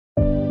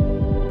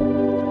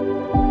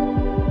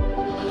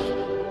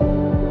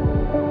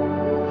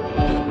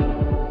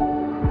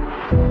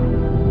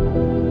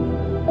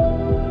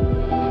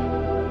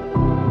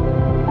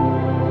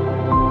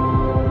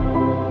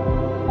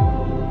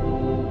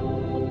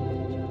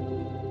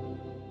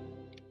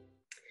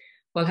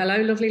Well, hello,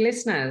 lovely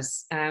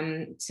listeners.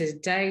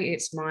 Today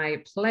it's my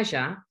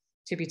pleasure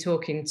to be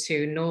talking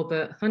to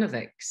Norbert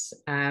Hrunevics.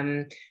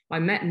 I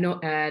met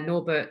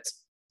Norbert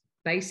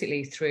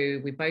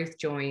basically we both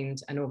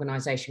joined an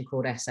organization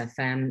called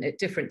SFM at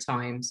different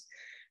times.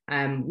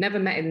 Never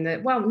met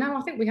no,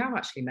 I think we have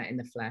actually met in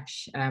the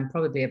flesh,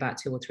 probably about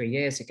 2 or 3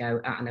 years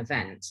ago at an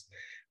event.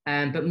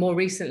 But more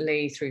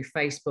recently through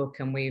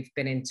Facebook, and we've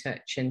been in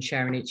touch and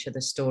sharing each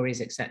other's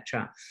stories,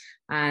 etc.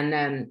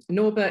 And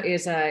Norbert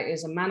is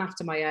a man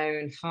after my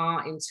own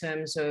heart in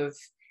terms of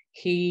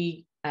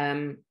he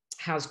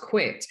has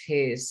quit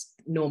his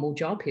normal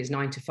job, his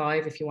 9 to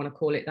 5, if you want to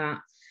call it that,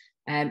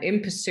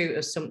 in pursuit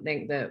of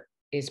something that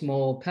is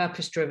more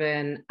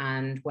purpose-driven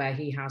and where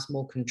he has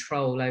more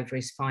control over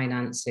his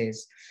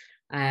finances.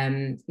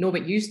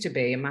 Norbert used to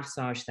be a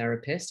massage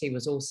therapist. He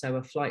was also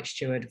a flight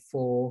steward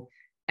for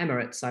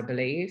Emirates, I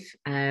believe,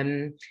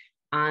 and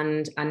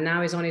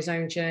now is on his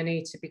own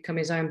journey to become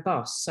his own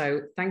boss.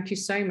 So thank you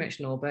so much,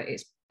 Norbert.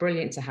 It's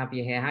brilliant to have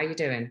you here. How are you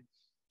doing?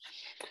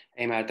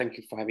 Hey, Matt, thank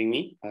you for having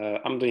me.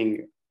 I'm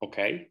doing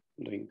okay.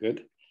 I'm doing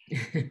good.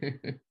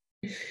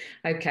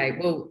 Okay,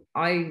 well,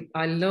 I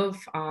love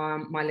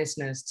my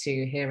listeners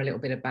to hear a little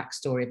bit of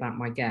backstory about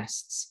my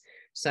guests.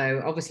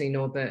 So obviously,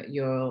 Norbert,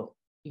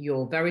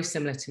 you're very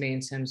similar to me in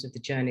terms of the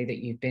journey that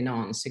you've been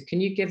on. So can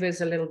you give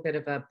us a little bit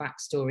of a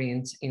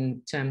backstory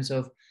in terms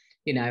of,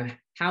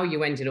 how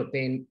you ended up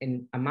being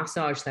in a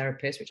massage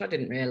therapist, which I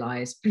didn't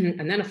realize,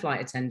 and then a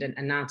flight attendant,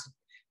 and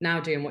now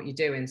doing what you're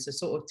doing. So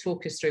sort of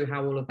talk us through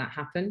how all of that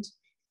happened.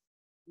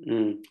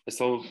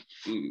 So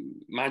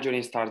my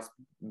journey starts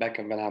back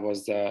when I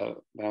was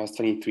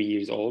 23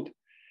 years old.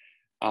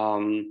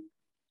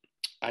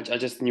 I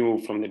just knew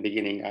from the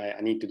beginning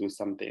I need to do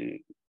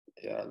something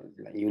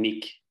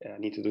unique. I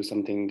need to do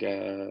something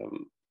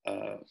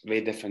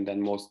very different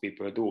than most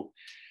people do,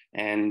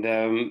 and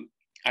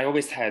I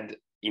always had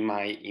in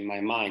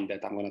my mind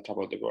that I'm gonna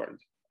travel the world.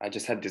 I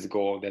just had this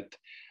goal that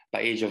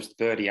by age of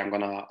 30 I'm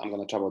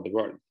gonna travel the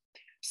world.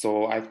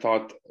 So I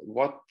thought,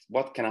 what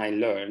can I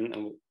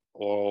learn,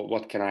 or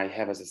what can I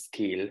have as a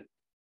skill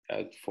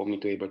for me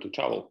to be able to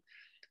travel?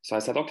 So I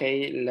said,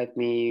 okay, let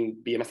me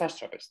be a massage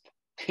therapist.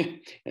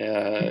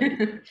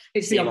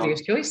 It's the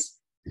obvious choice.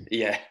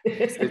 Yeah,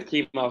 so it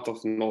came out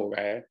of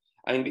nowhere.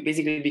 I mean,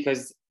 basically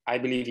because I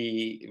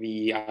believe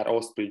we are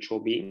all spiritual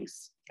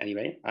beings.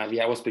 Anyway, we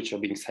are all spiritual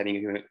beings having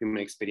a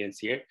human experience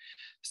here.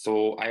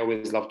 So I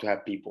always love to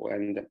have people,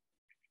 and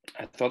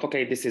I thought,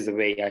 okay, this is a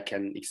way I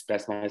can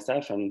express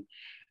myself, and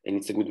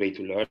it's a good way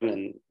to learn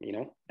and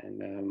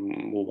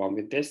move on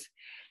with this.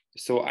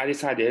 So I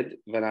decided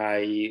when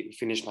I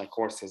finished my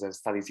courses and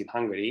studies in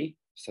Hungary,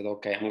 said,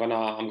 okay, I'm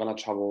gonna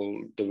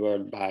travel the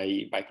world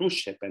by cruise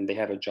ship, and they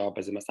have a job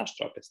as a massage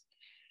therapist.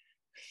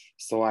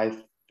 So I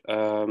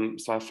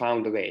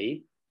found a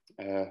way,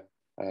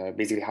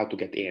 basically how to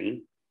get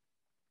in,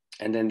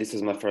 and then this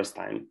is my first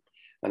time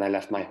when I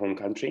left my home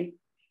country,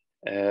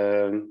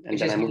 and which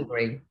then is I moved,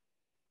 Hungary.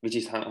 which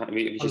is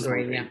Hungary.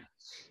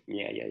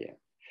 Yeah.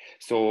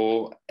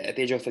 So at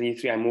the age of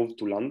 33, I moved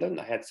to London.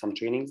 I had some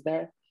trainings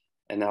there,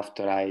 and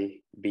after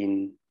I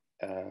been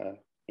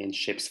in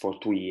ships for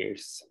 2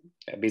 years,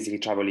 basically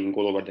traveling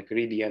all over the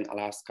Caribbean,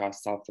 Alaska,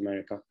 South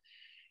America,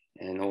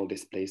 and all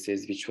these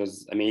places, which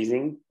was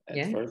amazing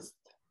at first.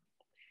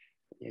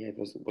 Yeah, it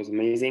was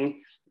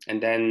amazing.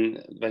 And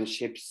then when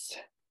ships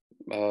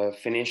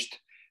finished,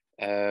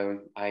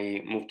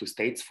 I moved to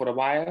States for a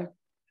while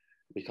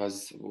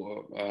because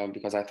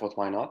I thought,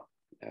 why not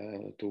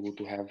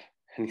to have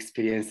an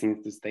experience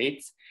in the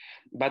States.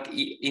 But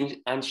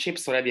on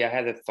ships already, I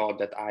had a thought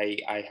that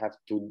I have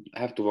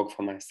to work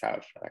for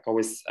myself. Like I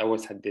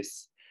always had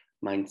this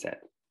mindset,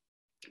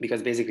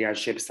 because basically on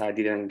ships I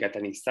didn't get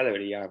any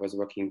salary. I was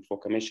working for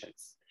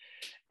commissions,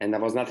 and I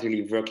was not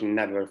really working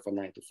never for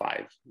 9 to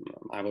 5.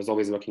 I was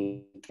always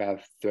working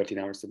 12, 13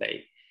 hours a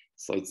day.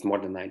 So it's more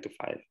than 9 to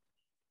 5.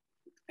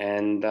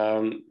 And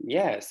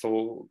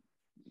so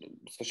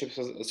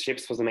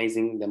ships was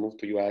amazing. Then moved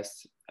to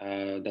US.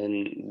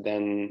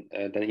 Then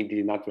it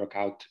did not work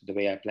out the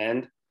way I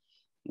planned.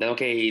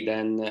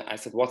 Then I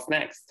said, what's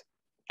next?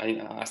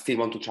 I still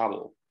want to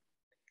travel.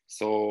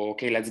 So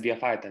okay, let's be a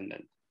flight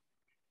attendant.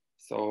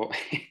 So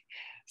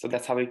so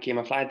that's how I became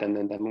a flight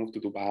attendant. I moved to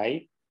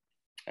Dubai.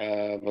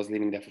 Was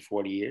living there for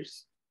 4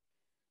 years,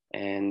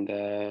 and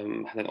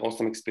had an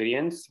awesome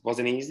experience.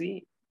 Wasn't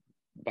easy,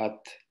 but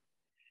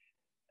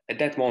at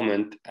that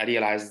moment I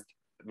realized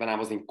when I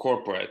was in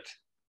corporate,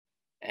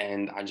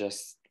 and I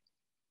just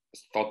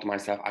thought to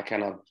myself, I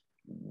cannot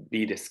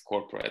be in this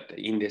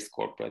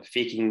corporate,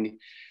 faking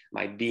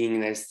my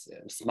beingness,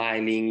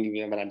 smiling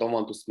when I don't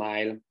want to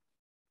smile.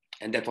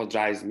 And that's what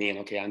drives me. And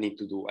okay, I need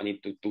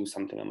to do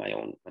something on my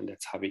own. And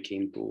that's how we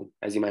came to,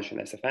 as you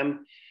mentioned,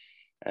 SFM,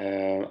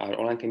 our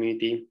online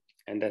community.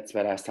 And that's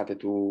where I started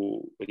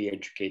to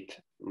re-educate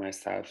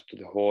myself to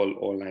the whole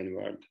online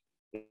world.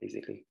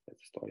 Basically, that's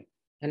the story.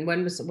 And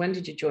when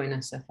did you join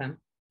SFM?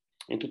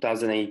 In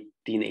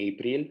 2018,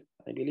 April,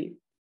 I believe.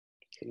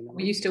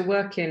 Were you still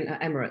working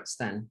at Emirates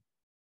then?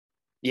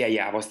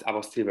 Yeah. I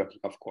was still working,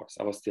 of course.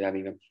 I was still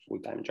having a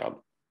full-time job.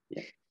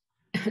 Yeah.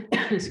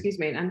 Excuse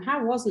me. And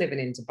how was living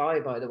in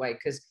Dubai, by the way?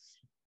 Because,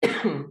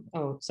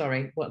 oh,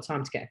 sorry, what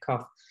time to get a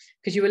cough?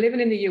 Because you were living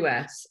in the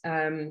US.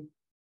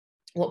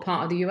 What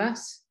part of the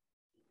US?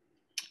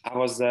 I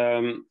was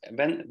when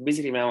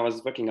I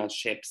was working on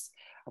ships,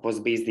 I was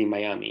based in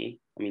Miami.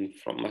 I mean,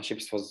 from my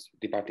ships was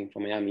departing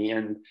from Miami,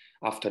 and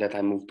after that,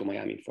 I moved to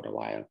Miami for a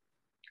while,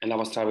 and I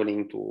was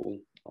traveling to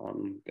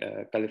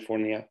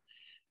California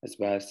as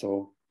well.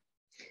 So,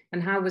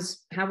 and how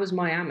was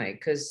Miami?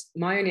 Because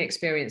my only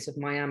experience of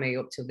Miami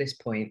up to this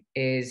point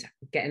is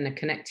getting a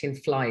connecting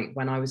flight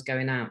when I was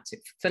going out.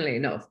 Funnily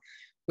enough,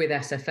 with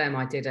SFM,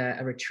 I did a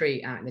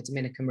retreat out in the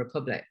Dominican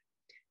Republic.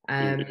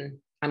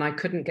 And I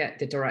couldn't get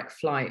the direct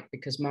flight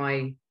because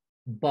my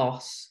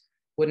boss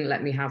wouldn't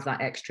let me have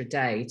that extra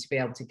day to be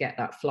able to get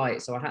that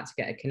flight. So I had to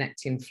get a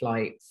connecting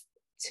flight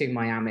to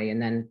Miami and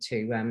then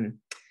to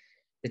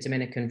the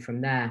Dominican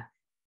from there.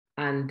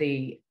 And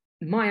the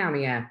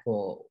Miami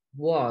airport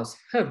was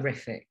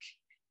horrific.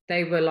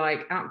 They were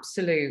like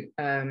absolute,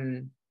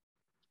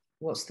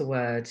 what's the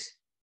word?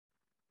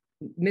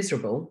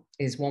 Miserable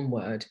is one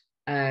word.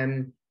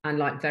 And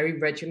like very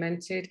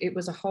regimented. It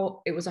was a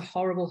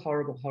horrible,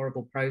 horrible,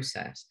 horrible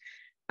process.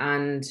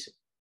 And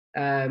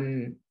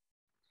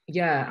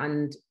yeah,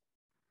 and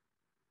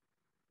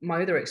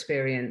my other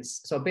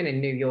experience, so I've been in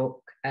New York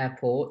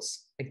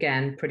airports,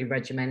 again, pretty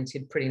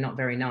regimented, pretty not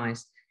very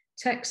nice.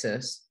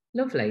 Texas,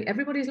 lovely.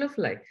 Everybody's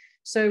lovely.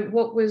 So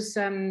what was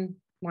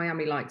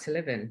Miami like to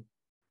live in?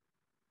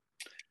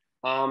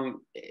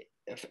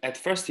 At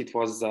first, it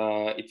was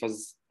a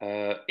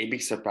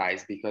big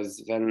surprise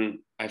because when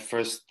I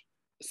first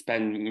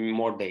spent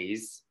more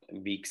days,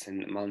 weeks,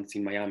 and months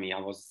in Miami, I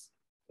was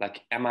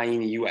like, "Am I in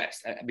the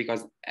US?"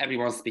 Because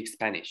everyone speaks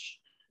Spanish.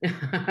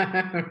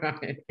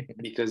 Right.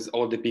 Because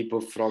all the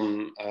people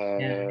from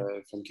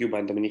Cuba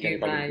and Dominican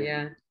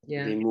Republic,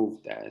 they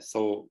moved there.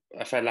 So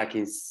I felt like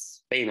in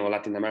Spain or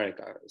Latin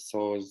America.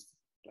 So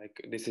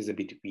like this is a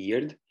bit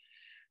weird.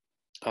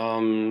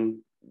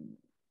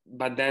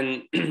 But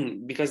then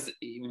because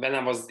when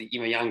I was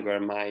even younger,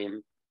 my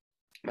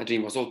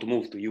dream was all to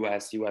move to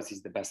US. US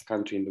is the best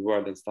country in the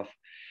world and stuff.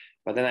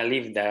 But then I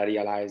lived there, I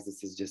realized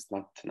this is just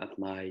not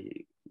my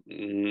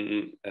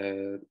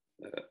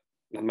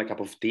not my cup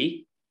of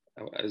tea,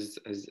 as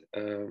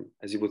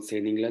you would say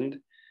in England.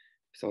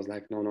 So I was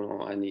like,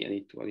 no, I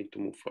need to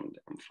move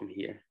from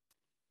here.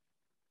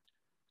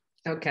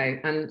 Okay,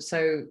 and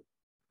so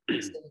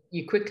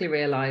you quickly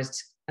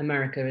realized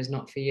America is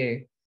not for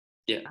you.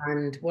 Yeah.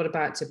 And what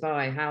about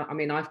Dubai? I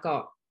mean, I've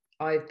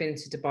been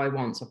to Dubai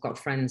once. I've got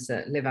friends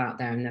that live out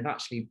there and they've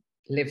actually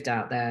lived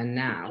out there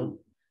now.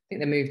 I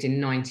think they moved in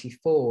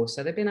 94.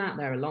 So they've been out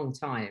there a long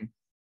time.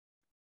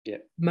 Yeah.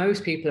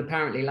 Most people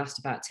apparently last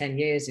about 10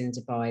 years in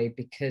Dubai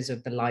because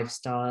of the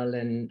lifestyle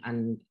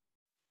and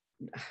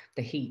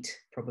the heat,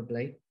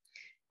 probably.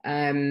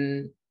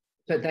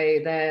 But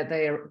they're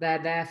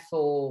there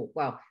for,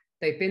 well,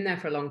 they've been there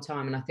for a long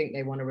time and I think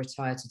they want to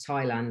retire to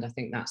Thailand. I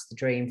think that's the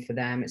dream for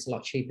them. It's a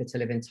lot cheaper to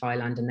live in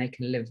Thailand and they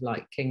can live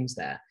like kings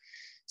there.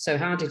 So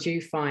how did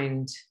you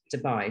find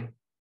Dubai?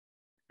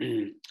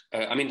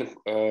 I mean,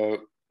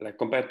 like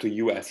compared to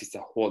US, it's a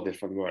whole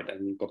different world.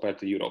 And compared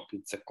to Europe,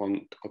 it's a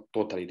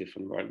totally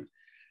different world.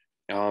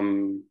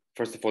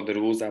 First of all, the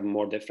rules are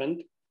more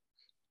different.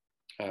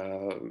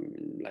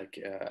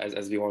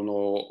 As we all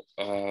know,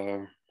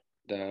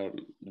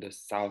 the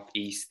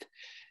Southeast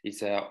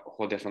is a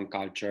whole different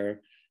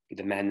culture with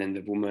the men and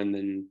the woman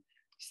and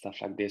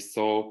stuff like this.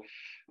 So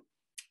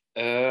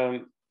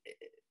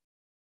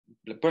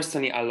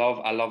personally, I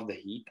love the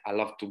heat. I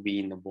love to be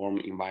in a warm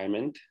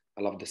environment.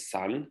 I love the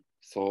sun.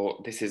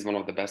 So this is one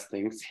of the best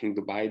things in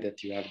Dubai,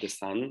 that you have the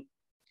sun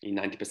in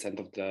 90%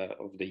 of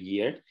the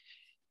year,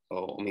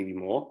 or maybe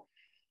more.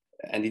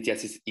 And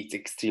it's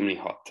extremely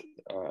hot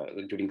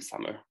during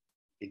summer.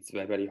 It's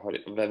very hot,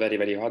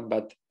 very hot.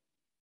 But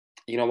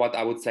you know what?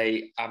 I would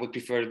say I would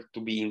prefer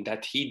to be in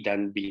that heat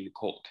than being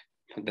cold.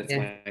 That's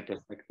my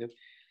perspective.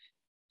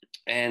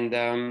 And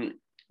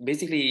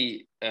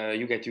basically,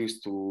 you get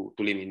used to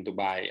living in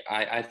Dubai.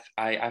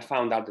 I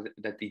found out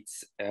that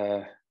it's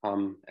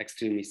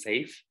extremely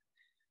safe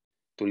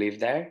to live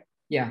there.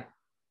 Yeah.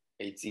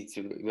 It's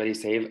very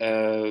safe.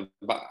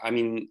 But I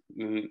mean,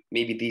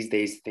 maybe these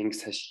days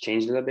things has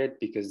changed a little bit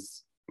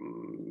because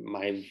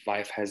my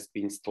wife has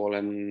been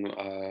stolen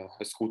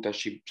a scooter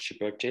she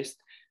purchased,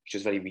 which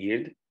is very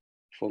weird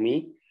for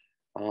me.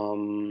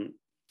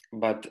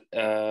 But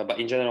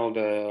in general,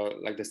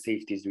 the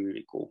safety is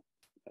really cool.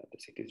 The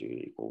safety is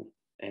really cool,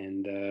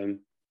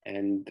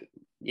 and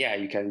yeah,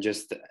 you can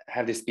just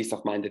have this peace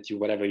of mind that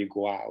whatever you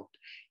go out,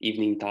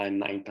 evening time,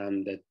 night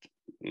time, that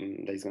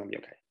is gonna be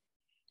okay.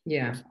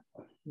 Yeah,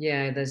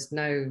 there's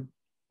no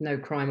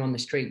crime on the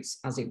streets,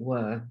 as it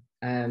were.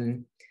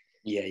 No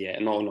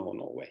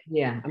way.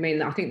 Yeah, I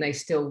mean, I think they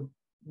still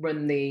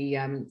run the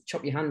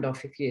chop your hand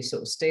off if you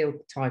sort of steal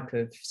type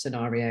of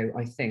scenario,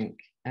 I think.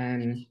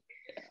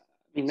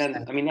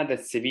 I mean, not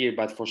that severe,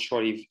 but for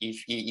sure,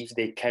 if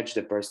they catch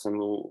the person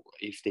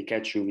if they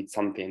catch you with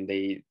something,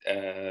 they're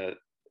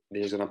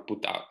just gonna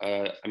put out.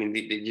 I mean,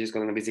 they're just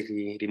gonna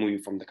basically remove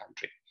you from the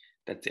country.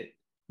 That's it.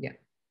 Yeah.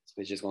 So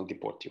they're just gonna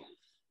deport you.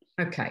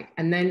 Okay,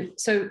 and then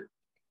so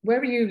where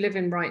are you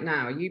living right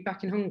now? Are you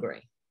back in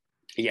Hungary?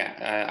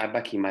 Yeah, I'm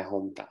back in my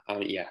hometown.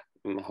 In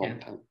my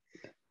hometown.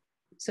 Yeah.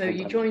 So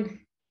you joined.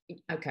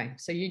 Okay,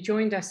 so you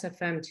joined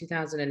SFM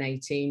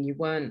 2018. You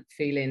weren't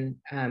feeling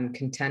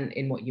content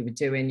in what you were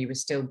doing. You were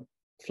still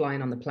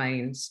flying on the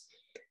planes.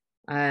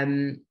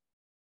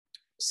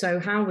 So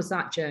how was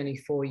that journey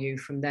for you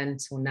from then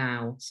till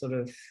now? Sort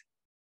of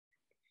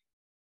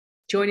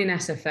joining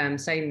SFM,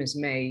 same as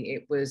me,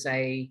 it was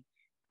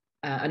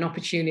an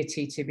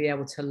opportunity to be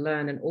able to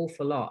learn an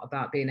awful lot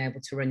about being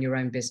able to run your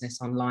own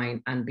business online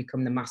and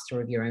become the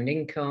master of your own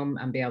income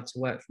and be able to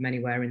work from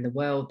anywhere in the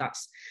world.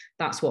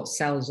 That's what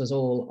sells us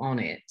all on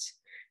it.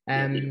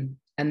 And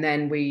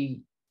then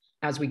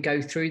as we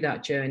go through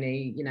that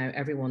journey, you know,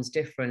 everyone's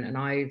different. And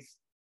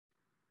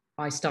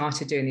I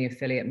started doing the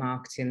affiliate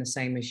marketing the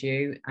same as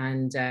you,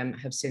 and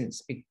have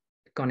since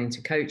gone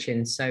into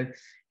coaching. So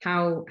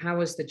how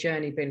has the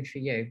journey been for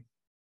you?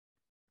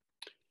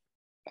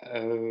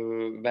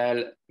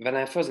 Well, when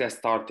I first got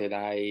started,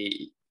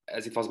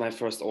 as it was my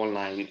first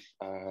online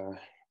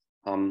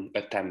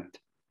attempt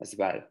as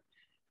well,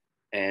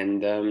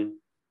 and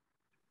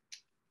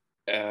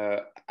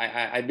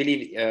I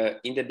believe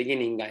in the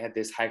beginning I had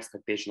this high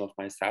expectation of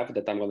myself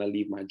that I'm gonna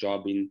leave my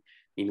job in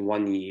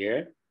 1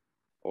 year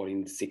or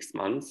in 6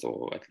 months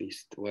or at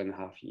least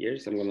 1.5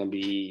 years. I'm gonna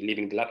be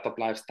living the laptop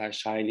lifestyle,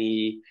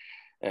 shiny,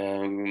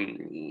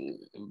 being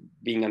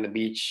on the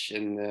beach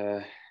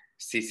and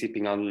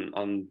sipping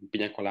on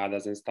pina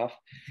coladas and stuff.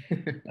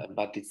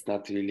 But it's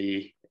not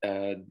really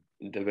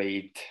the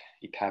way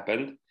it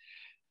happened.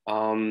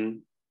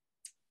 When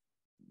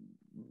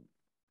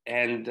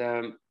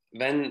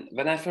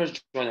I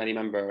first joined, I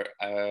remember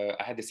I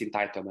had this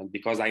entitlement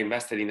because I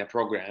invested in a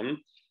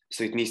program,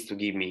 so it needs to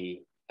give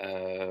me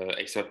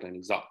a certain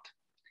result.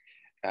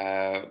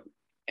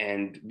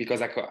 And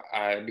because I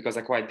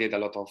quite did a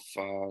lot of,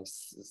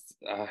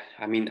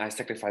 I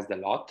sacrificed a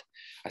lot.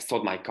 I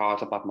sold my car,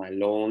 top up my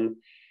loan,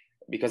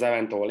 because I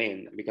went all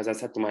in. Because I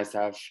said to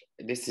myself,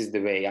 this is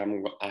the way I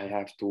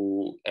have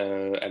to,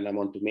 and I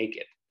want to make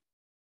it.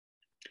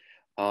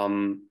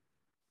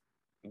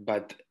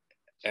 But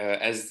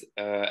as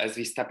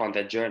we step on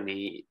that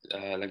journey,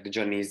 like the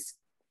journey is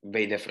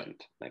way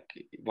different. Like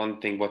one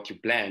thing what you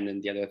plan,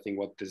 and the other thing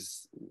what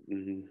is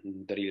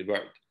the real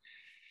world.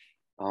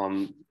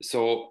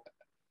 So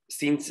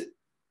since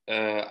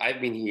I've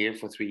been here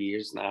for 3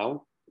 years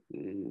now,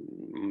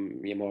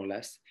 more or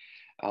less,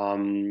 I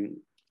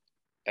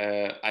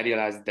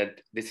realized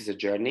that this is a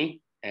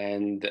journey,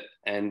 and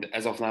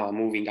as of now, I'm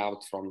moving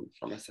out from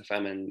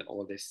SFM and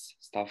all this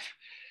stuff.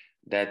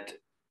 That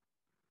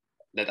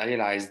I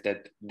realized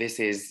that this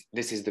is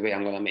the way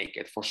I'm gonna make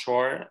it. For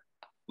sure,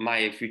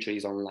 my future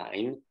is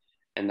online,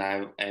 and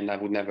I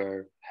would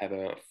never have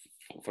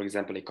for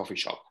example, a coffee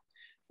shop,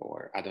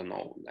 or I don't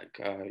know, like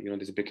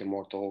this brick and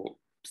mortar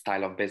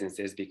style of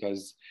businesses,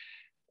 because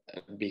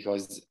to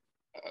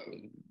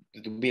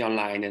be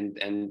online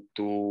and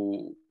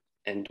to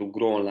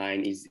grow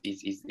online is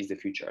the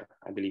future,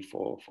 I believe,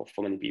 for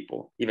many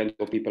people, even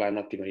though people are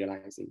not even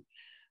realizing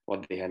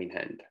what they have in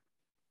hand.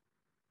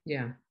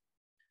 Yeah.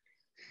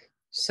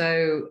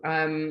 So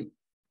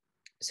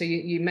so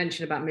you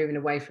mentioned about moving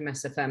away from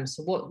SFM.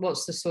 So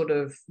what's the sort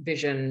of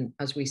vision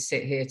as we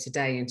sit here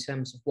today in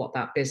terms of what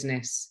that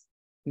business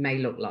may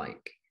look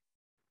like?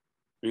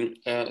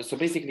 So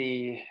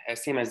basically,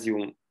 same as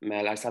you,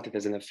 Mel, I started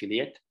as an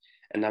affiliate,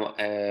 and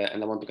I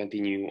want to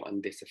continue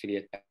on this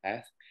affiliate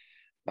path.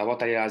 But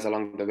what I realized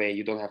along the way,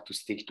 you don't have to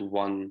stick to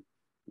one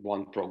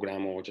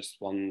program or just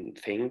one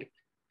thing.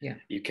 Yeah,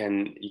 you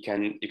can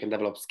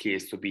develop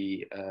skills to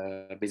be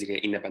basically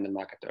an independent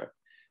marketer,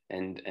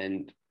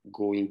 and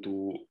go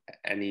into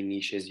any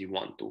niches you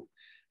want to.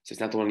 So it's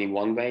not only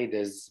one way.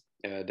 There's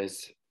a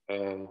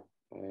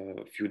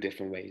few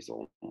different ways,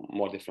 or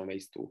more different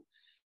ways to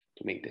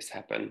make this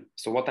happen.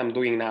 So what I'm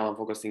doing now, I'm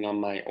focusing on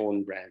my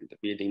own brand,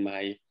 building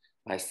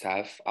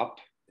myself up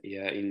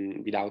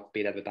without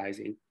paid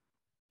advertising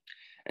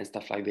and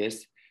stuff like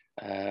this.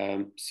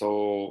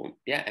 So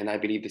yeah, and I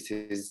believe this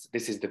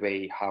is the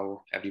way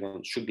how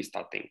everyone should be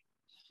starting,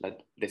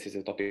 but this is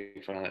a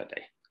topic for another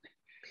day.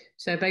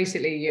 So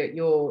basically,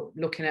 you're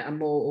looking at a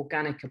more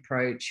organic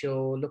approach.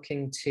 You're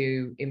looking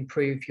to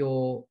improve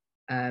your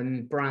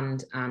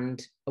brand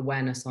and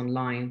awareness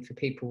online for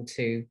people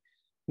to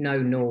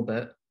know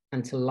Norbert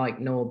and to like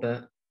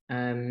Norbert,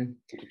 to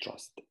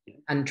trust,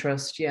 and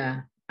trust,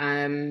 yeah.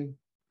 And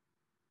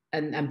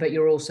but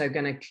you're also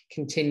going to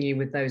continue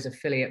with those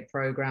affiliate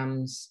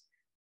programs.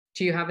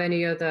 Do you have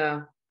any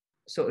other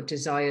sort of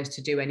desires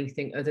to do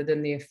anything other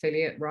than the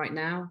affiliate right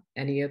now?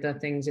 Any other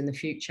things in the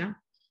future?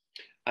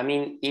 I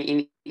mean,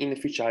 in the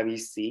future I will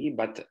see,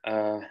 but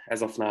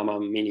as of now,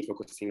 I'm mainly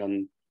focusing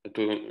on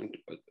to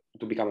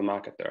become a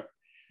marketer.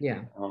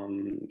 Yeah.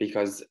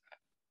 Because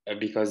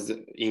because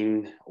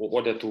in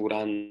order to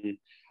run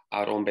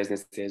our own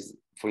businesses,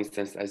 for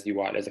instance, as you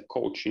are as a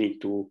coach, you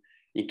need to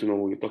know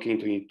who you're talking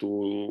to, you need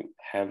to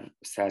have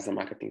sales and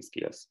marketing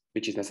skills,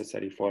 which is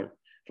necessary for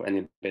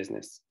any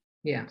business.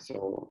 Yeah.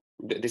 So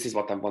this is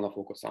what I want to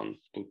focus on,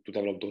 to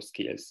develop those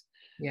skills.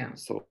 Yeah.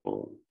 So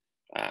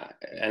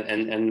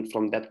and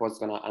from that, what's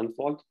gonna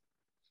unfold,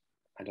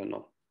 I don't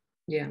know.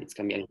 Yeah. It's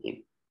gonna be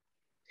anything.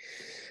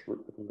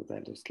 We'll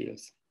have those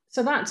skills.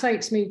 So that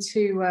takes me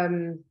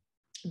to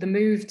the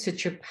move to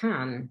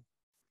Japan.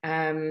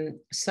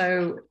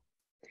 So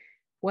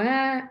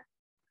where,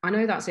 I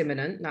know that's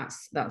imminent,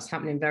 that's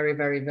happening very,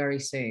 very, very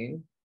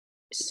soon.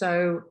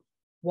 So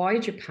why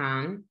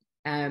Japan?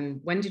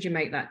 When did you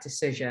make that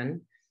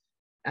decision?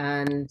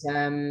 And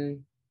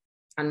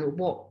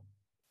what,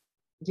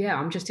 yeah,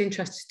 I'm just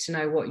interested to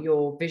know what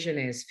your vision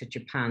is for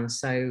Japan.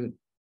 So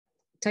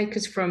take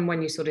us from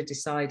when you sort of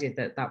decided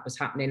that was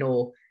happening,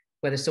 or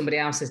whether somebody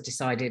else has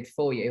decided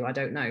for you, I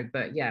don't know.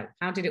 But yeah,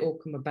 how did it all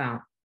come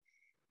about?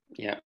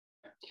 Yeah.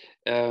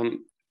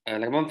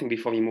 Like one thing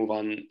before we move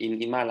on,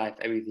 in my life,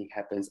 everything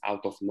happens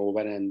out of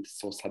nowhere and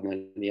so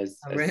suddenly, as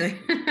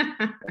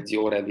we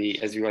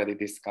already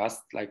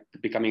discussed. Like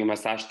becoming a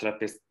massage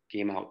therapist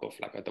came out of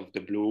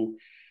the blue,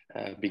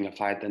 being a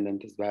flight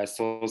attendant as well.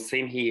 So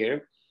same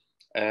here.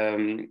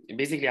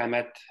 Basically, I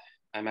met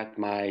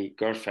my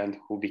girlfriend,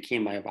 who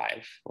became my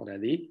wife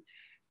already.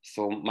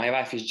 So my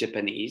wife is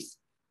Japanese,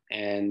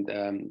 and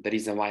the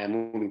reason why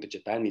I'm moving to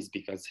Japan is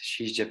because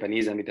she's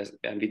Japanese, and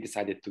we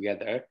decided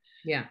together.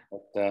 Yeah.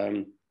 But,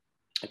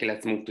 okay,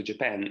 let's move to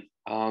Japan.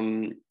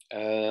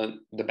 The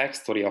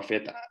backstory of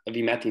it: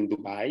 we met in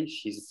Dubai.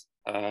 She's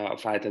a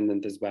flight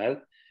attendant as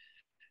well.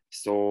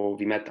 So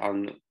we met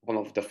on one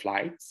of the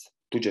flights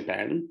to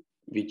Japan,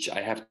 which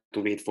I have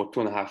to wait for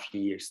 2.5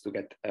 years to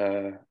get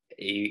a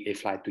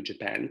flight to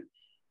Japan,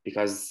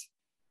 because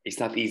it's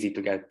not easy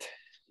to get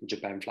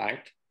Japan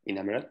flight in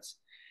Emirates.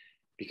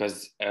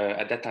 Because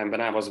at that time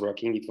when I was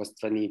working, it was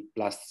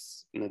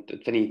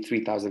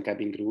 23,000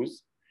 cabin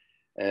crews,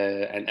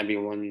 and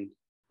everyone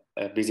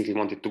basically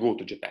wanted to go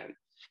to Japan.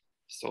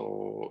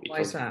 So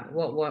why is that?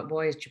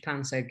 Why is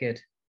Japan so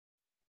good?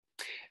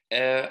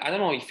 I don't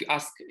know. If you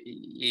ask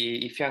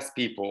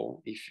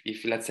people,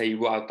 if let's say you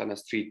go out on the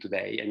street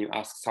today and you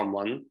ask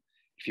someone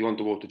if you want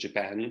to go to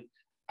Japan,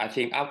 I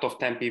think out of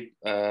 10 people,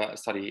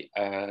 out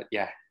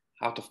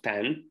of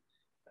 10,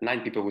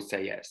 9 people would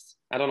say yes.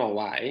 I don't know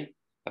why,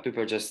 but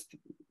people are just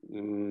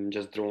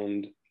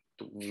drawn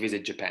to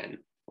visit Japan,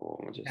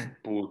 or just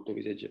pulled to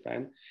visit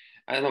Japan.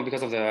 I don't know,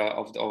 because of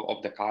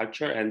the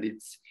culture, and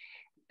it's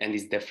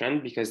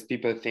different, because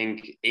people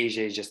think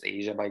Asia is just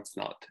Asia, but it's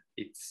not.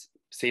 It's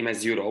same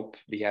as Europe.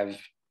 We have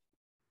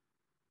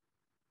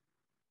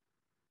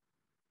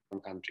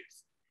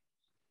countries.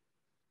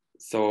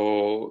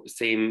 So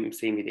same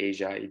with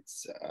Asia.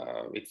 It's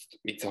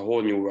a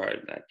whole new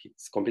world. Like,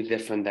 it's completely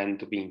different than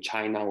to be in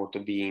China or to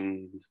be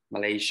in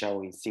Malaysia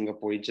or in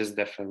Singapore. It's just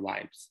different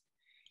vibes.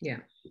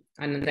 Yeah,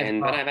 and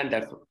when I went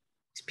there,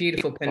 it's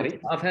beautiful country.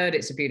 Sorry? I've heard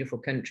it's a beautiful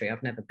country.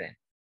 I've never been.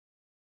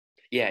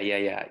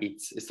 Yeah.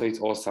 It's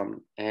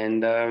awesome.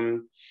 And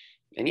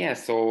yeah.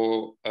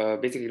 So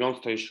basically, long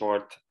story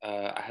short,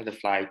 I had a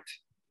flight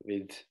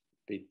with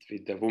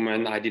the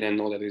woman. I didn't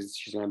know that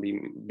she's gonna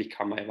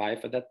become my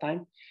wife at that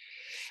time.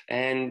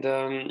 And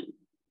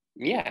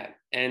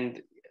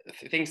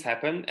things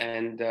happen.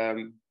 And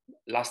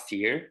last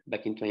year,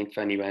 back in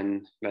 2020,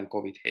 when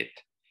COVID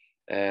hit,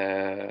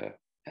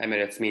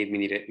 Emirates made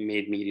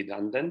me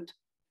redundant,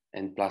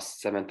 and plus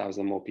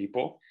 7,000 more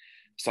people.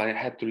 So I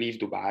had to leave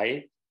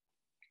Dubai,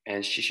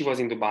 and she was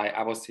in Dubai.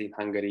 I was in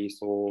Hungary.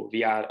 So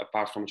we are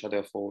apart from each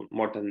other for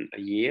more than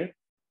a year.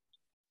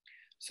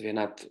 So we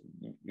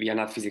are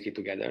not physically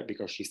together,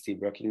 because she's still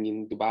working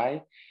in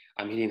Dubai.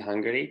 I'm here in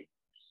Hungary.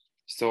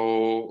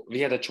 So we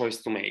had a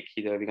choice to make.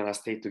 Either we're gonna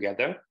stay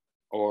together,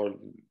 or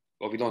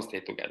we don't stay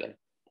together.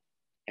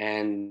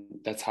 And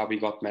that's how we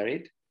got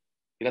married.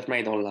 We got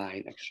married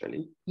online,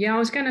 actually. Yeah, I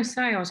was gonna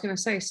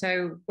say.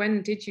 So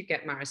when did you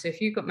get married? So if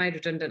you got made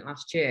redundant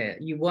last year,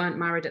 you weren't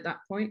married at that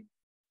point?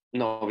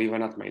 No, we were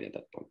not married at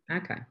that point.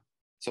 Okay.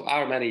 So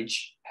our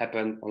marriage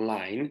happened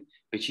online,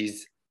 which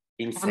is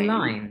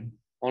insane.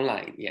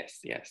 Online, yes.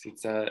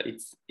 It's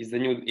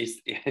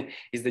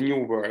the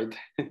new word.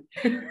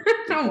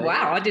 Oh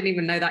wow! I didn't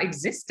even know that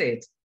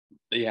existed.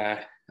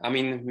 Yeah, I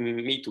mean,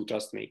 me too.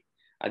 Trust me,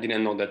 I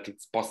didn't know that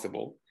it's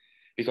possible,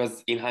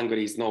 because in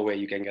Hungary, there's no way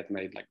you can get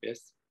married like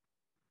this.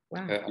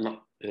 Wow. I'm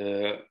not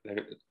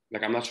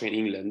I'm not sure in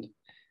England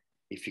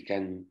if you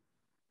can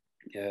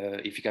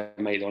get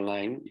married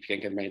online. If you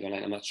can get married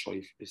online, I'm not sure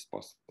if it's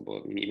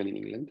possible, even in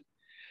England.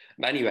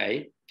 But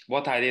anyway,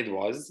 what I did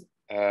was,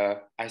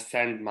 I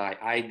sent my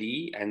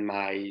ID and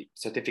my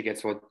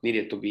certificates, what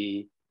needed to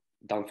be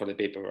done for the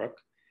paperwork.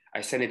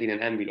 I sent it in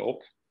an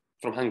envelope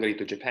from Hungary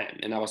to Japan,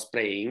 and I was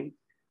praying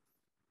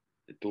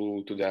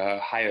to the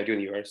higher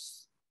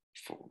universe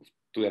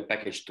to the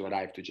package to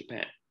arrive to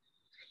Japan.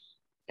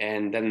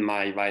 And then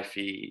my wife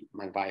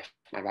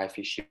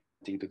is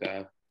shifting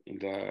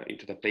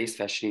into the place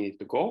where she needed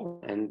to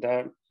go, and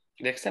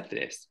they accepted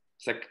this.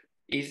 It's like,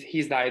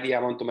 he's the idea,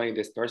 I want to marry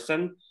this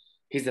person.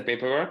 Here's the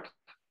paperwork.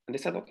 And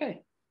they said,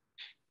 okay.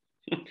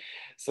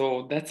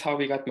 So that's how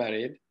we got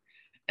married.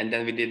 And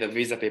then we did the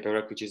visa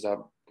paperwork, which is a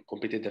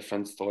completely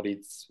different story.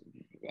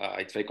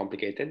 It's very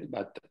complicated,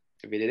 but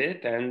we did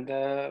it. And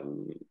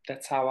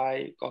that's how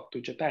I got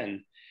to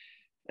Japan.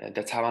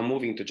 That's how I'm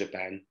moving to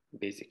Japan,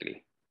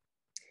 basically.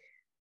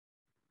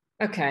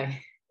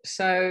 Okay.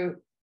 So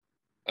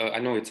I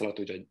know it's a lot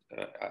to judge.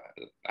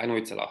 I know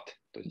it's a lot.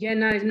 Yeah,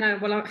 no.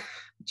 Well,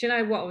 do you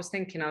know what I was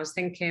thinking? I was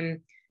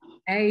thinking,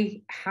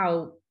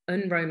 how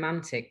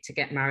unromantic to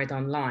get married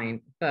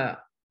online. But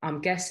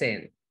I'm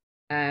guessing,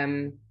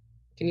 can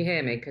you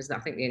hear me? Because I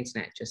think the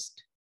internet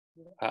just...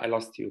 I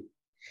lost you.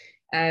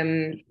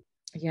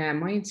 Yeah,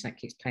 my internet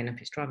keeps playing up.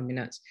 It's driving me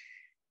nuts.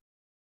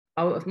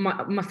 Oh,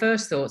 my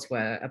first thoughts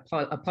were,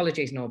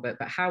 apologies, Norbert,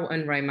 but how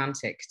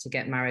unromantic to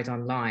get married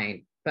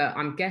online. But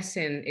I'm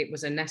guessing it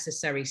was a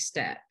necessary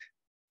step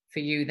for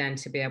you then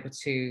to be able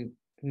to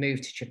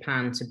move to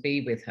Japan to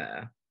be with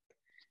her.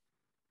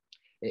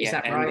 Is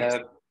that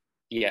right?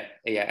 Yeah.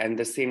 And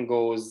the same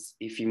goes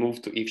if she moves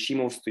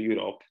to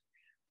Europe.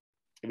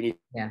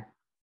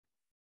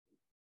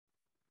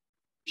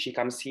 She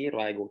comes here,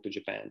 or I go to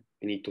Japan.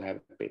 We need to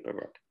have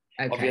paperwork.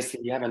 Okay.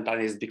 Obviously, we haven't done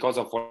this because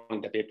of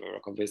wanting the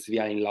paperwork. Obviously, we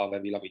are in love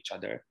and we love each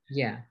other.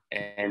 Yeah.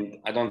 And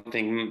I don't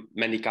think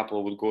many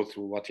couples would go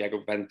through what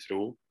we went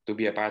through to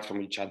be apart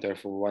from each other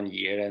for 1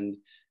 year and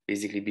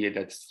basically build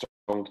that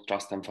strong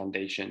trust and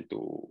foundation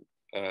to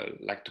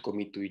to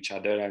commit to each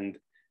other and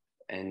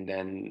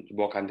then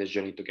walk on this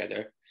journey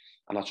together.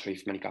 I'm not sure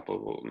if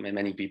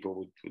many people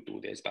would do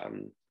this, but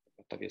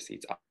obviously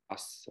it's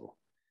us. So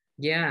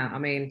yeah, I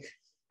mean,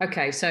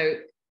 okay, so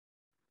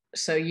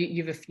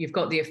you've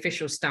got the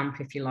official stamp,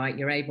 if you like.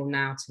 You're able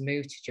now to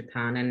move to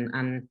Japan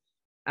and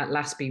at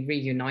last be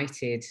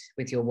reunited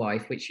with your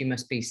wife, which you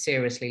must be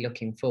seriously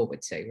looking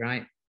forward to,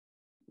 right?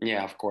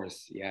 Yeah, of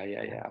course. Yeah,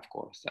 of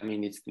course. I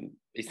mean,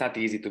 it's not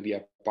easy to be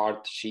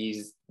apart.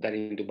 She's there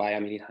in Dubai,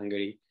 I'm in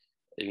Hungary.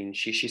 I mean,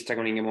 she's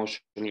struggling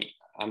emotionally.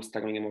 I'm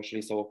struggling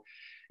emotionally. So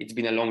it's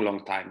been a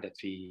long time that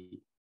we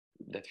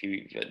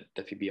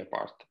be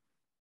apart.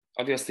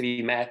 Obviously,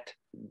 we met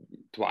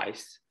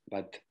twice,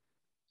 but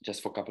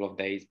just for a couple of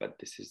days. But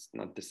this is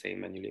not the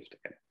same when you live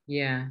together.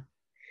 Yeah.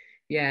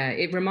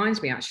 It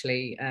reminds me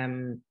actually.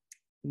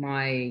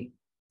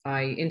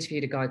 I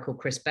interviewed a guy called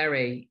Chris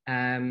Berry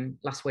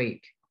last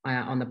week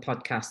on the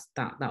podcast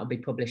that'll be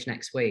published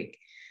next week,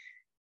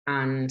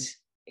 and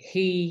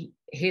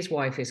his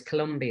wife is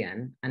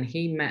Colombian, and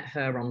he met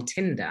her on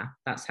Tinder.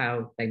 That's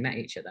how they met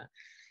each other.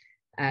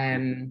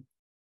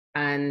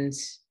 And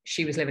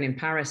she was living in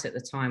Paris at the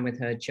time with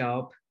her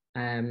job.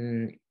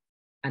 And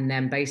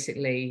then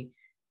basically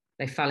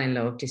they fell in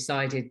love,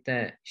 decided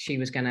that she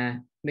was going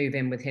to move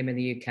in with him in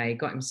the UK,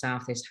 got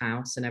himself this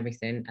house and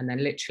everything. And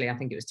then literally, I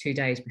think it was 2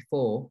 days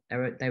before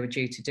they were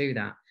due to do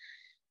that,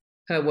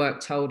 her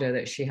work told her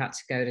that she had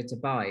to go to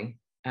Dubai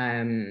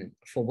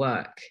for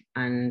work.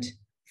 And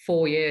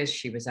 4 years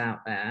she was out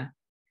there,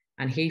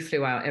 and he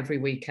flew out every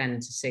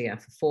weekend to see her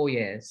for 4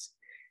 years.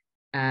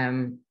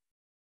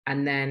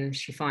 And then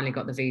she finally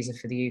got the visa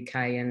for the UK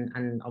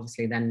and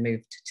obviously then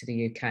moved to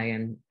the UK,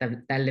 and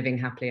they're living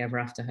happily ever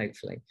after,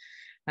 hopefully.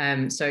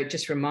 So it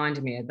just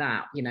reminded me of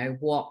that,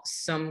 what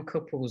some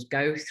couples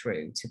go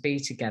through to be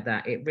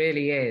together. It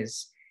really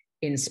is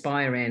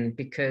inspiring,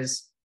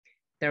 because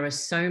there are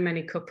so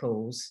many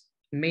couples,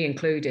 me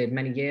included,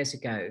 many years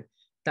ago,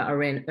 that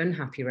are in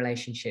unhappy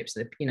relationships.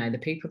 That, the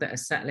people that are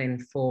settling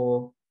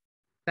for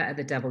better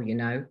the devil,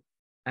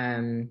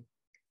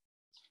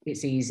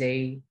 it's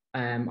easy.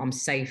 I'm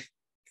safe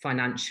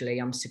financially.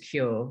 I'm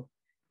secure.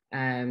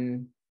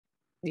 And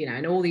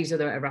all these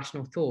other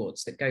irrational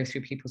thoughts that go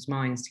through people's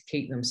minds to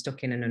keep them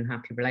stuck in an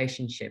unhappy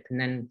relationship. And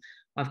then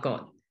I've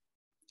got,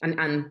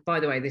 and by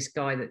the way, this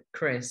guy, that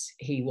Chris,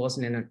 he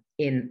wasn't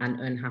in an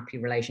unhappy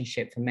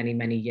relationship for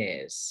many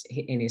years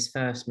in his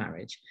first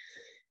marriage.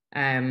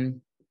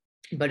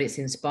 But it's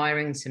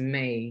inspiring to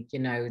me,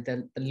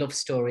 the love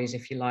stories,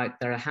 if you like,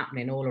 that are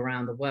happening all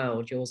around the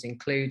world, yours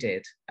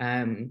included,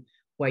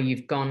 where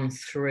you've gone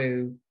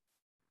through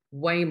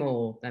way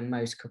more than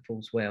most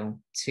couples will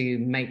to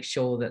make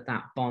sure that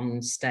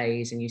bond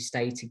stays and you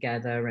stay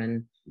together.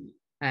 And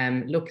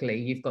luckily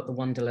you've got the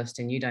Wanderlust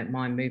and you don't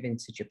mind moving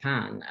to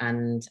Japan,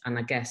 and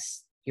I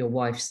guess your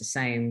wife's the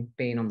same,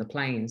 being on the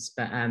planes.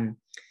 But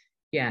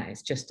yeah,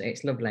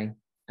 it's lovely.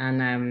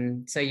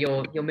 And so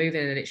you're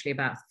moving in literally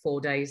about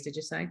 4 days, did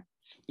you say?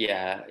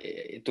 Yeah,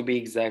 to be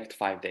exact,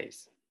 5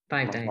 days.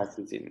 5 days. My flight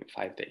is in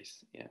 5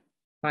 days. Yeah.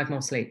 5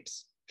 more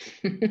sleeps.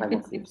 5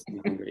 more sleeps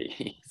in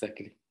Hungary.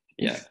 Exactly.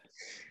 Yeah.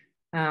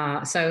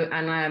 So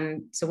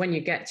when you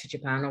get to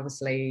Japan,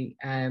 obviously,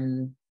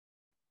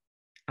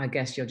 I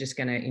guess you're just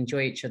going to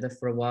enjoy each other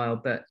for a while,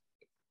 but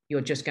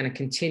you're just going to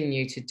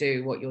continue to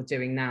do what you're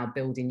doing now,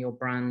 building your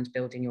brand,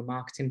 building your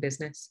marketing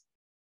business.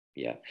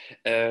 Yeah.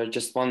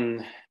 Just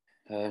one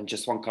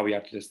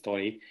caveat to the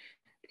story,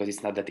 because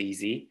it's not that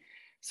easy.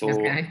 So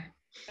okay.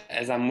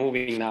 as I'm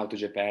moving now to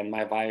Japan,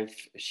 my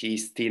wife,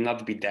 she's still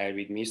not be there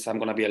with me, so I'm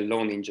gonna be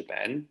alone in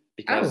Japan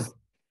because Oh,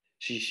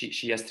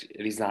 she has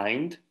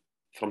resigned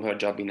from her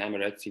job in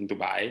Emirates in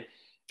Dubai,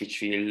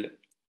 which will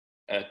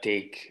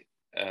take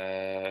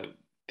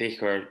take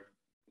her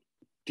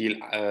till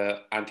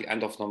until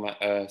end of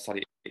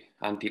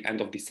until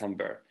end of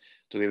December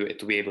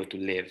to be able to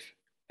live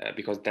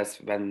because that's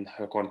when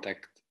her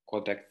contract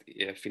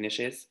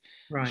finishes.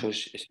 right. So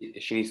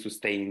she needs to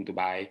stay in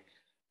Dubai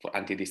for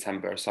until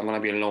December. So I'm gonna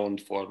be alone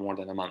for more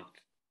than a month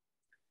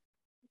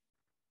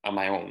on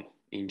my own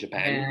in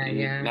Japan, Yeah,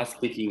 yeah. not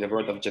speaking a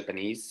word of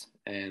Japanese,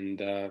 and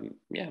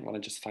yeah, I'm gonna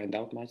just find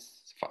out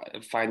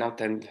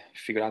and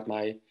figure out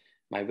my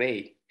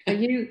way. Are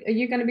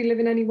you going to be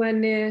living anywhere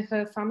near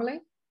her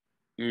family?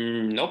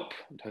 Nope,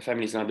 her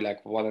family's gonna be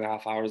like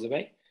 1.5 hours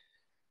away.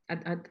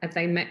 Have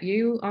they met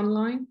you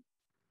online?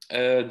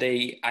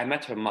 I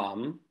met her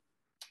mom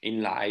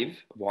in live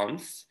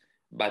once,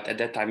 but at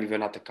that time we were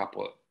not a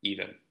couple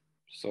even. Oh,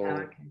 So,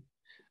 okay.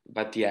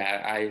 but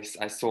yeah,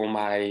 I saw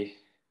my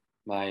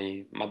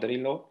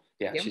mother-in-law.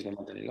 Yeah, Yeah. she's my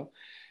mother-in-law.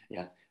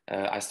 Yeah,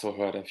 I saw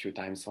her a few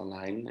times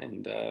online,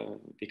 and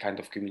we kind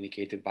of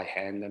communicated by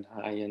hand and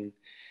hi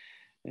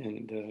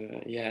and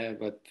yeah,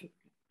 but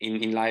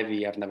in live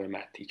we have never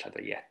met each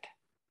other yet.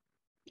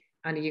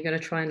 And are you going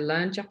to try and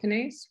learn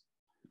Japanese?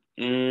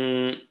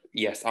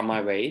 Yes, on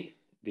my way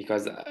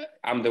because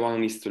I'm the one who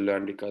needs to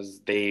learn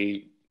because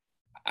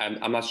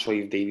I'm not sure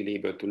if they will be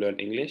able to learn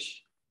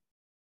English.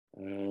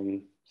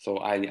 So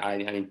I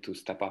need to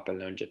step up and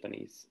learn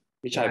Japanese,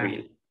 which I Wow.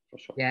 will for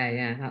sure. Yeah,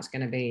 yeah. That's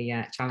going to be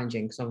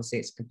challenging because obviously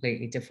it's a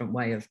completely different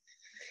way of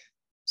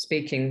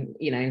speaking,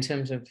 in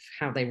terms of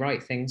how they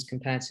write things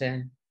compared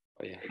to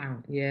Oh yeah, how,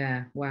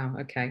 yeah. Wow.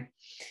 Okay.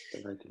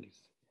 the writing is.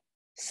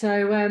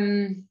 So,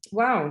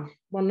 wow.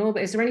 Well,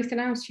 Norbert, is there anything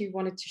else you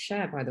wanted to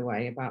share, by the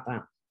way, about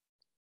that?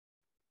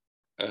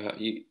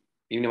 You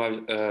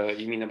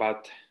mean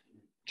about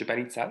Japan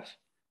itself?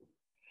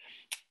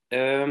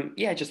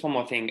 Yeah, just one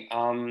more thing.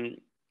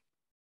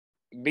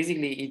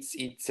 Basically,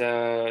 it's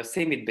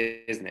same with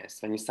business.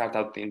 When you start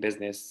out in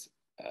business,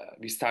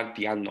 we start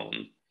the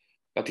unknown,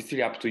 but it's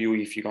really up to you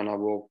if you're gonna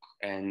walk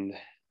and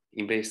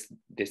embrace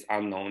this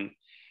unknown.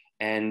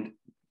 And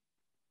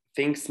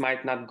things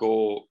might not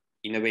go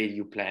in a way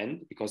you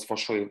plan because for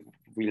sure it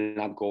will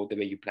not go the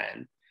way you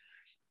plan.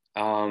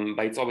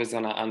 But it's always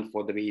gonna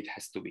unfold the way it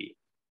has to be.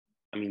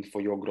 I mean,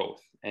 for your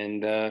growth.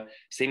 And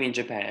same in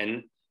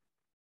Japan.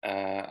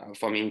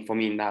 For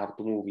me now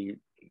to move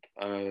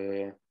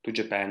to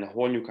Japan, a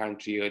whole new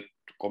country, a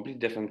completely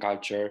different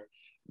culture.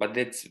 But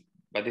this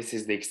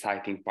is the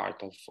exciting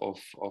part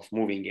of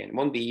moving in. It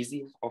won't be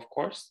easy, of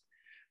course,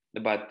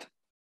 but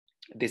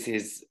this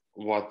is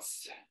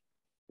what's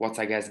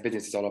I guess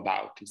business is all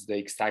about. It's the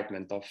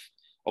excitement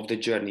of the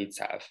journey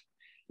itself.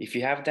 If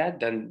you have that,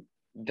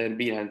 then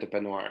be an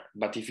entrepreneur.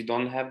 But if you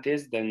don't have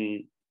this,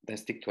 then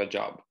stick to a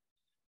job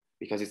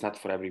because it's not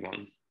for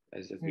everyone,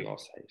 as we all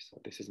say.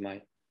 So this is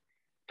my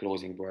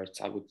closing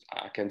words. I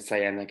can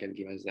say and I can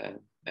give as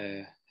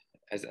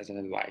an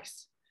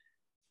advice.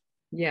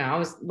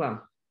 Yeah,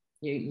 well,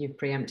 you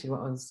preempted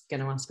what I was going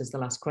to ask as the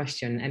last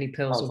question. Any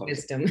pearls Oh, of sorry.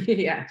 wisdom?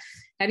 Yeah,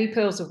 any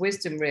pearls of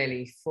wisdom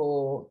really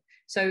for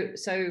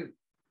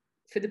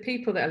for the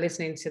people that are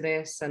listening to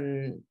this,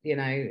 and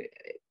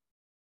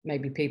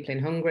maybe people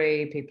in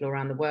Hungary, people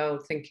around the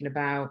world thinking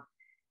about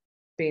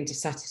being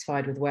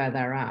dissatisfied with where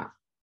they're at.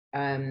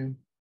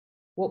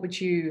 What would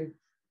you,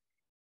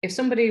 if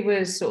somebody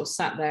was sort of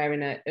sat there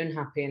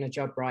unhappy in a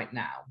job right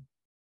now,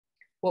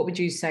 what would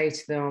you say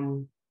to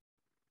them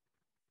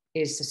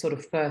is the sort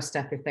of first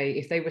step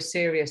if they were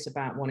serious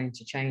about wanting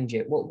to change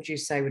it? What would you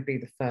say would be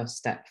the first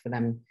step for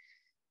them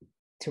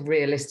to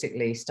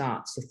realistically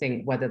start to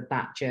think whether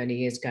that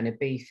journey is going to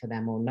be for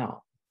them or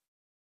not?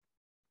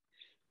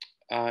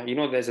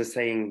 There's a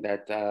saying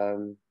that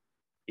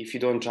if you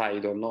don't try, you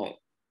don't know.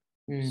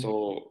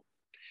 So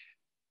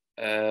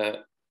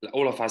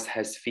all of us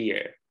has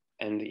fear.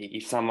 And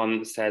if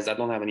someone says, I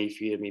don't have any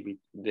fear, maybe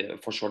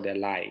for sure they're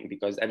lying,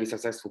 because every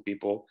successful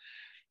people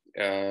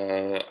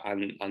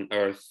on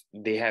earth,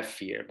 they have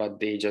fear,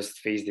 but they just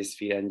face this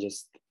fear and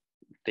just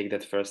take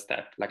that first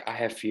step. Like I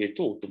have fear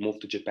too to move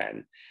to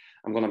Japan.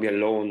 I'm gonna be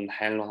alone.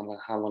 How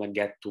I'm gonna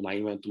get to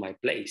my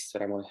place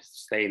where I'm gonna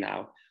stay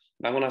now.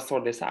 But I'm gonna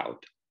sort this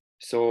out.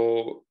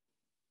 So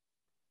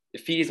the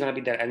fear is gonna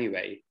be there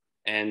anyway,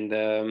 and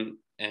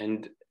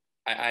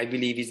I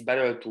believe it's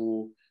better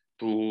to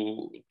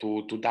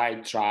die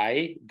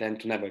try than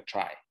to never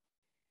try.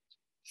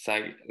 So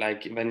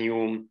like when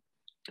you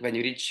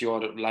reach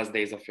your last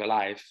days of your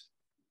life,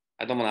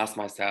 I don't want to ask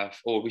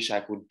myself, oh, wish I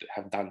could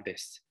have done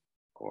this,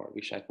 or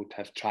wish I could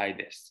have tried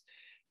this,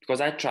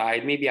 because I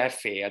tried. Maybe I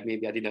failed.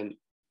 Maybe I didn't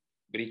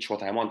reach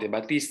what I wanted,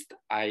 but at least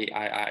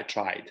I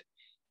tried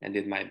and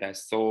did my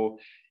best. So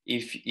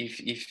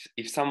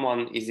if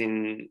someone is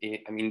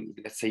I mean,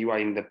 let's say you are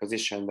in the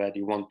position where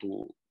you want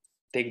to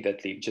take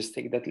that leap, just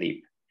take that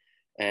leap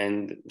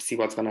and see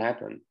what's gonna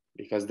happen,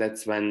 because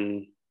that's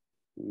when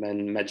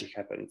magic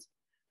happens,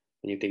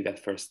 when you take that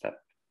first step.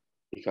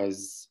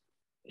 because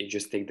you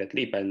just take that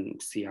leap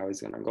and see how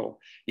it's gonna go.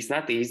 It's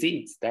not easy.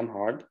 It's damn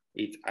hard.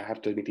 I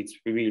have to admit, it's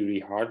really, really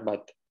hard.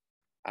 But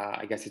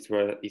I guess it's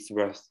worth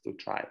to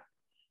try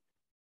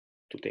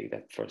to take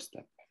that first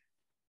step.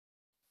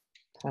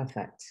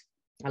 Perfect.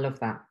 I love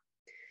that.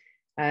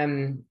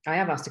 I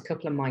have asked a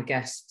couple of my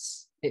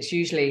guests. It's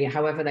usually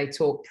however they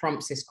talk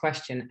prompts this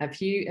question.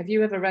 Have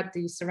you ever read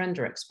the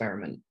Surrender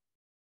Experiment?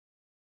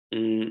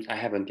 I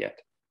haven't yet.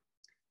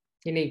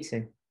 You need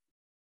to.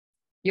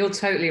 You'll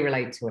totally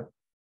relate to it.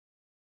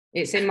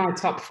 It's in my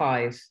top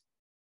 5.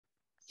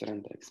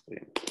 Surrender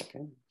Experiment.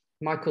 Okay.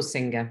 Michael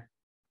Singer.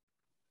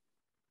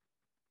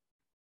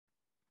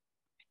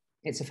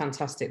 It's a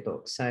fantastic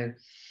book. So,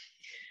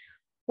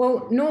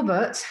 well,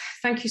 Norbert,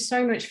 thank you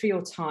so much for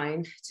your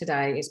time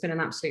today. It's been an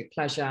absolute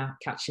pleasure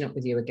catching up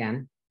with you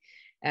again,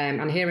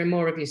 and hearing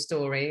more of your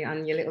story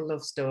and your little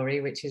love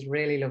story, which is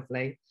really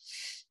lovely.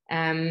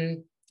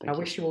 I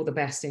wish you all the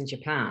best in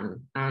Japan,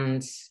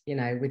 and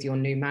with your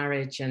new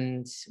marriage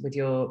and with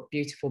your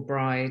beautiful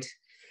bride.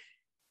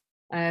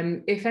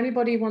 If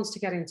anybody wants to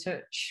get in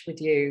touch with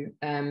you,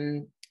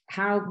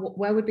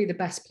 where would be the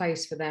best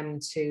place for them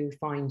to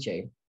find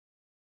you?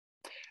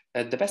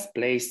 The best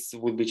place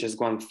would be just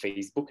go on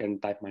Facebook and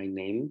type my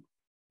name,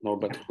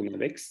 Norbert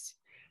Hrunevics.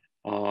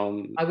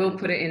 I will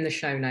put it in the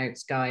show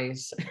notes,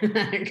 guys,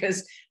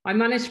 because I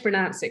managed to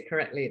pronounce it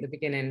correctly at the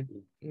beginning.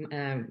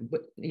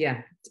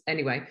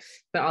 Anyway,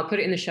 but I'll put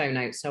it in the show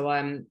notes. So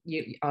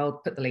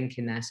I'll put the link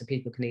in there so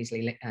people can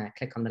easily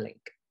click on the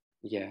link.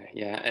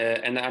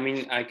 And I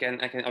mean, I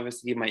can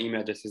obviously give my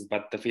email addresses,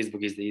 but the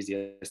Facebook is the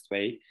easiest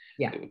way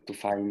to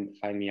find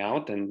me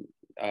out. And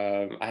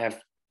I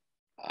have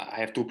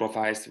 2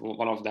 profiles.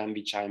 One of them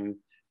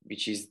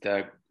which is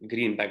the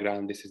green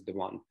background. This is the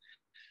one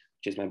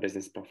which is my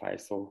business profile.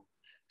 So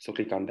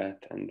click on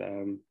that,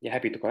 and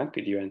happy to connect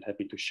with you and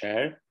happy to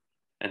share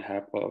and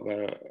help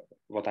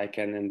what I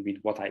can and with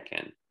what I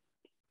can.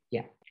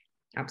 Yeah,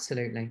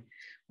 absolutely.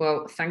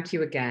 Well, thank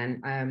you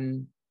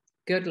again.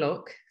 Good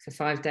luck for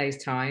 5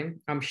 days'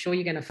 time. I'm sure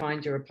you're going to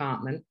find your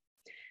apartment,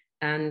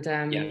 and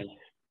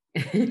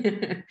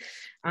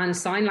and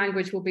sign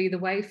language will be the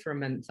way for a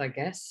month, I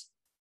guess.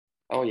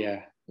 Oh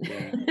yeah.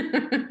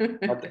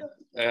 But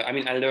I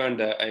mean, I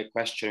learned a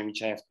question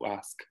which I have to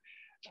ask,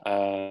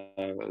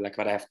 like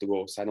where I have to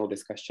go. So I know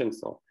this question.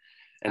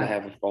 I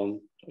have a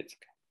phone. It's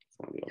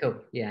okay.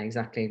 Cool. Yeah,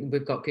 exactly.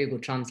 We've got Google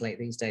Translate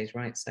these days,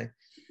 right? So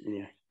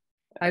yeah.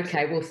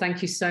 Okay. Well,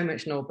 thank you so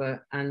much,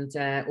 Norbert, and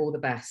all the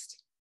best.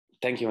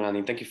 Thank you,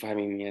 Anani. Thank you for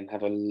having me, and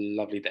have a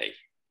lovely day.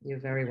 You're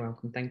very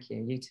welcome. Thank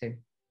you. You too.